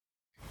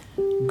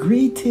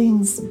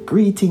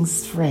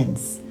Greetings,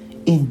 friends.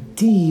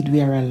 Indeed, we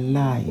are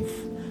alive.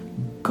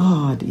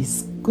 God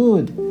is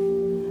good.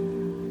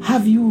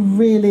 Have you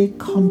really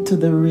come to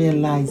the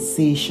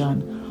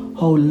realization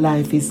how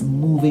life is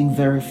moving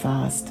very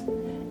fast?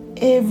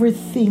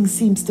 Everything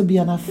seems to be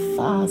on a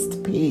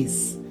fast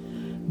pace.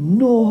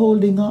 No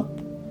holding up.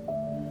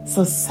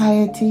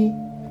 Society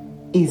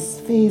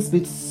is faced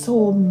with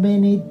so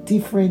many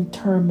different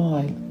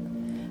turmoil.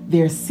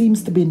 There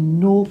seems to be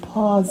no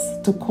pause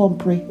to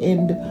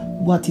comprehend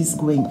what is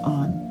going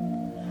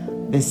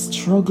on. The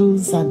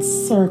struggles and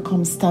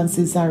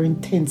circumstances are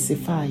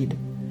intensified.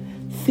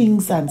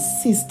 Things and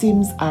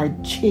systems are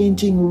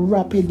changing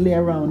rapidly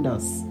around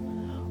us.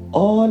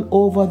 All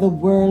over the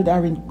world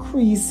are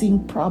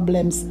increasing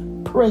problems,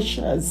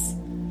 pressures.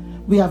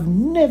 We have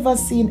never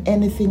seen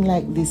anything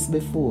like this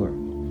before.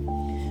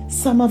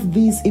 Some of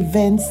these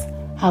events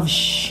have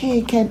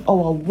shaken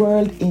our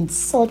world in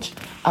such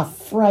a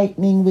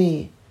frightening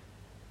way.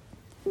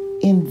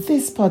 In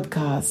this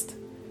podcast,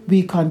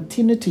 we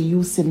continue to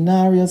use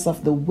scenarios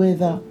of the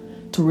weather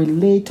to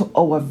relate to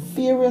our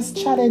various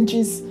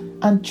challenges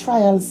and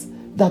trials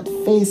that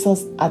face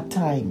us at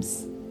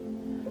times.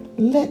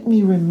 Let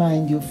me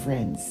remind you,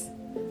 friends,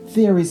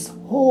 there is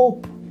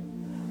hope.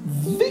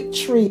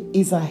 Victory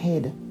is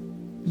ahead.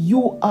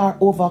 You are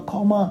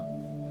overcomer.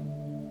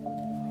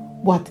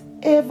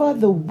 Whatever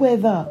the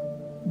weather,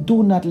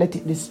 do not let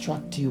it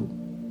distract you.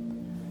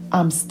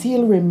 I'm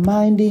still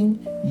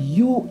reminding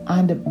you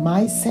and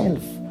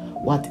myself,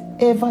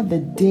 whatever the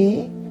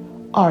day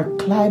or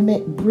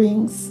climate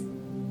brings,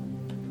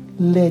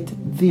 let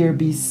there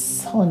be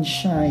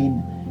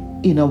sunshine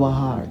in our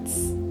hearts.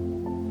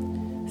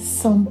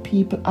 Some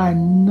people are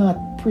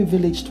not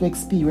privileged to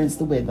experience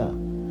the weather,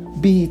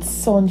 be it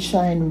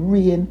sunshine,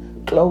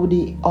 rain,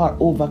 cloudy, or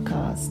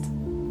overcast.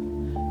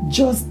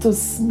 Just to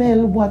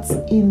smell what's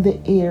in the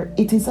air,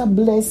 it is a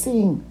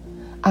blessing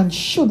and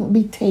shouldn't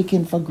be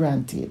taken for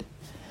granted.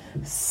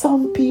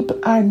 Some people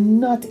are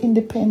not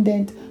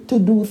independent to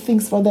do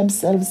things for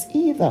themselves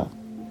either.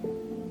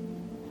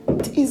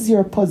 What is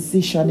your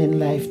position in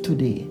life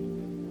today?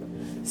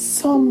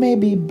 Some may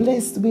be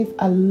blessed with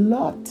a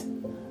lot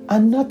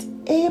and not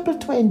able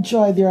to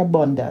enjoy their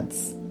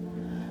abundance.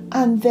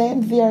 And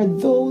then there are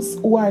those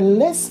who are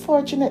less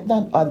fortunate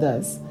than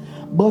others,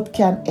 but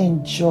can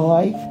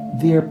enjoy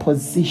their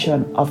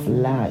position of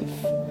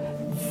life.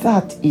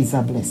 That is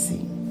a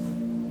blessing.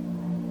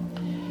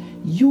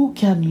 You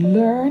can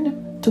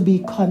learn to be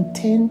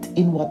content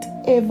in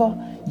whatever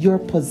your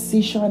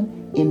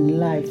position in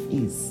life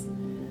is.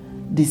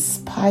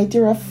 Despite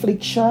your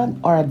affliction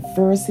or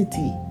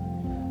adversity,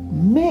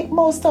 make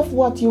most of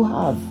what you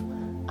have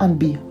and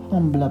be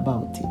humble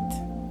about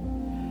it.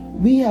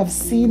 We have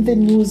seen the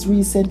news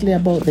recently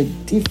about the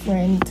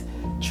different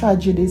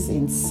tragedies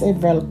in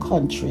several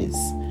countries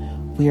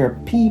where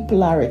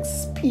people are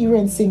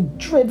experiencing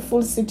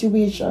dreadful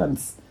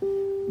situations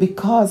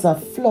because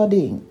of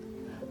flooding.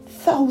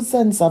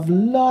 Thousands have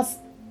lost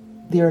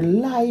their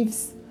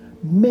lives.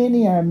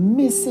 Many are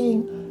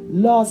missing,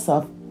 loss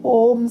of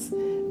homes.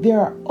 There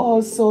are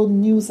also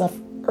news of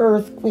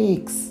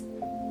earthquakes.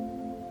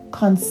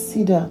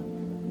 Consider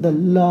the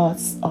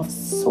loss of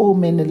so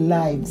many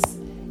lives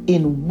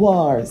in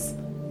wars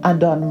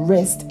and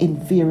unrest in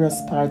various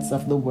parts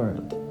of the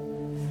world.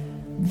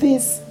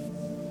 This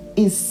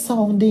is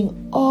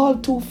sounding all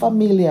too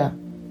familiar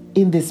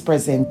in this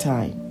present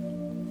time.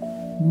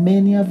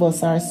 Many of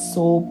us are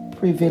so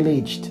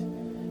privileged.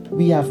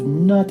 We have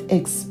not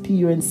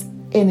experienced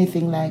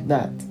anything like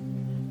that,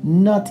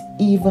 not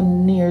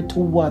even near to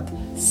what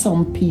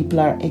some people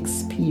are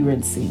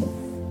experiencing.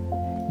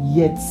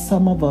 Yet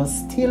some of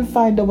us still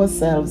find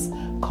ourselves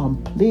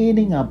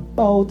complaining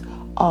about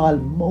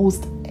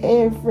almost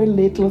every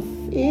little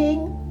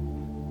thing.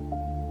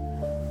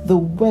 The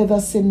weather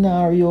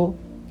scenario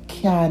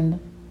can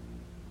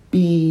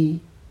be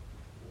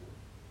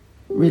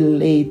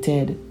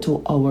related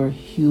to our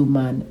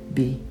human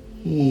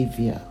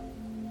behavior.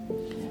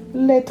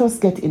 Let us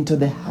get into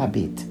the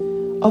habit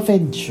of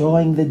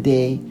enjoying the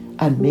day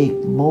and make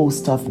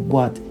most of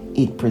what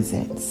it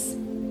presents.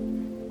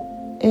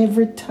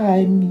 Every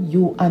time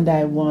you and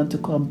I want to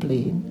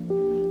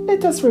complain,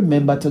 let us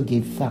remember to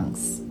give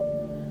thanks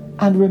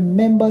and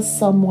remember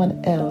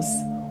someone else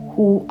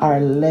who are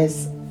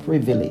less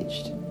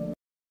privileged.